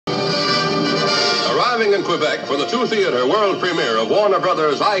Quebec for the two-theater world premiere of Warner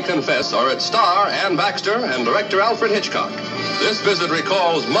Brothers' I Confess are its star, Anne Baxter, and director Alfred Hitchcock. This visit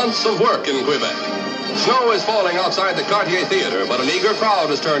recalls months of work in Quebec. Snow is falling outside the Cartier Theater, but an eager crowd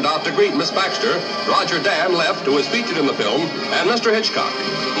has turned out to greet Miss Baxter, Roger Dan left, who is featured in the film, and Mr. Hitchcock.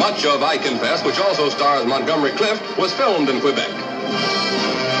 Much of I Confess, which also stars Montgomery Clift, was filmed in Quebec.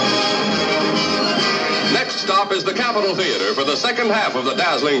 Next stop is the Capitol Theater for the second half of the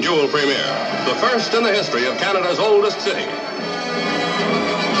dazzling Jewel premiere, the first in the history of Canada's oldest city.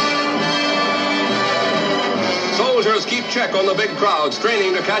 Soldiers keep check on the big crowd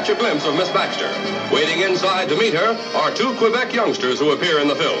straining to catch a glimpse of Miss Baxter. Waiting inside to meet her are two Quebec youngsters who appear in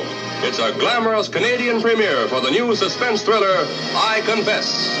the film. It's a glamorous Canadian premiere for the new suspense thriller, I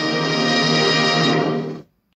Confess.